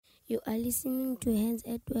You are listening to Hands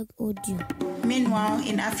at Work Audio. Meanwhile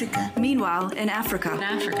in Africa. Meanwhile in Africa. In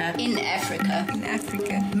Africa. In Africa. In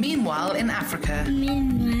Africa. Meanwhile in Africa.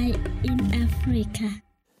 Meanwhile in Africa.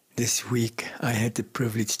 This week I had the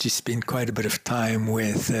privilege to spend quite a bit of time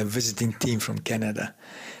with a visiting team from Canada,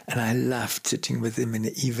 and I loved sitting with them in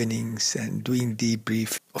the evenings and doing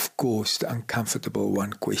debrief. Of course, the uncomfortable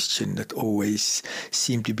one question that always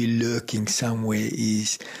seemed to be lurking somewhere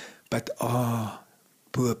is, but are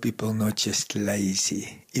poor people not just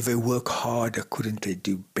lazy? If they work harder, couldn't they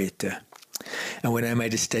do better? And when I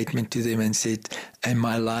made a statement to them and said, in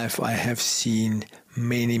my life I have seen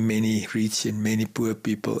many rich and many poor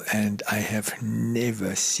people, and I have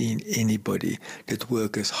never seen anybody that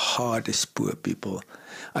work as hard as poor people,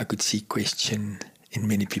 I could see question in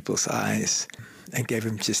many people's eyes. I gave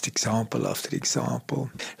them just example after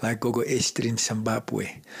example, like Gogo Esther in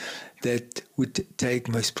Zimbabwe, that would take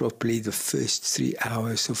most probably the first 3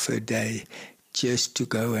 hours of her day just to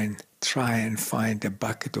go and try and find a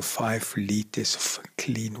bucket of 5 liters of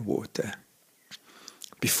clean water.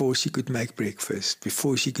 Before she could make breakfast,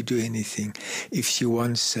 before she could do anything, if she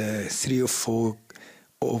wants 3 or 4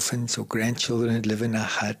 orphans or grandchildren that live in a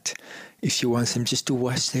hut, if she wants them just to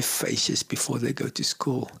wash their faces before they go to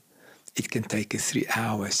school, it can take her 3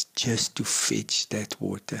 hours just to fetch that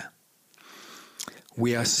water.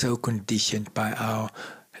 We are so conditioned by our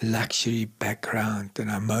luxury background and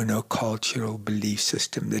our monocultural belief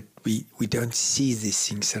system that we don't see these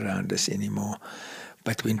things around us anymore.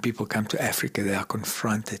 But when people come to Africa, they are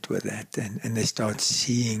confronted with that, and they start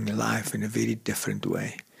seeing life in a very different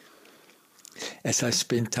way. As I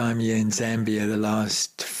spent time here in Zambia the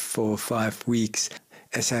last 4 or 5 weeks,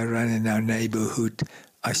 as I run in our neighborhood,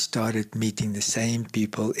 I started meeting the same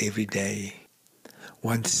people every day.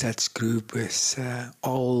 One such group was an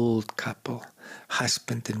old couple,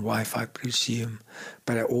 husband and wife, I presume,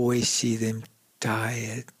 but I always see them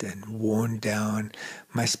tired and worn down,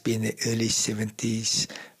 must be in the early 70s,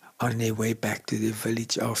 on their way back to their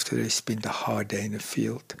village after they spent a hard day in the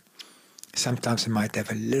field. Sometimes they might have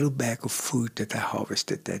a little bag of food that they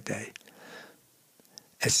harvested that day.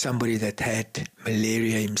 As somebody that had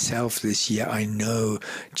malaria himself this year, I know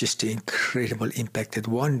just the incredible impact that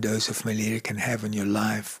one dose of malaria can have on your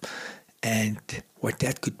life, and what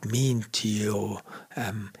that could mean to your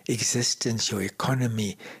existence, your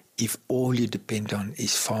economy, if all you depend on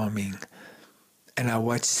is farming. And I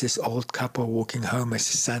watched this old couple walking home as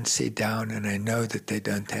the sun set down, and I know that they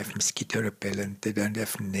don't have mosquito repellent, they don't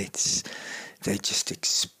have nets, they're just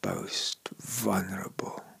exposed,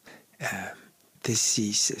 vulnerable.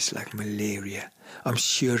 Diseases like malaria. I'm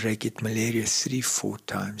sure they get malaria 3-4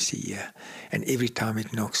 times a year, and every time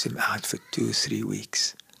it knocks them out for 2 or 3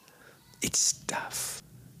 weeks. It's tough.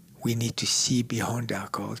 We need to see beyond our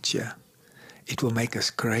culture. It will make us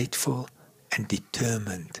grateful and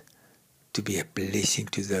determined to be a blessing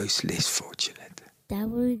to those less fortunate.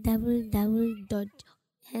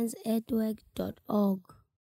 www.handsatwork.org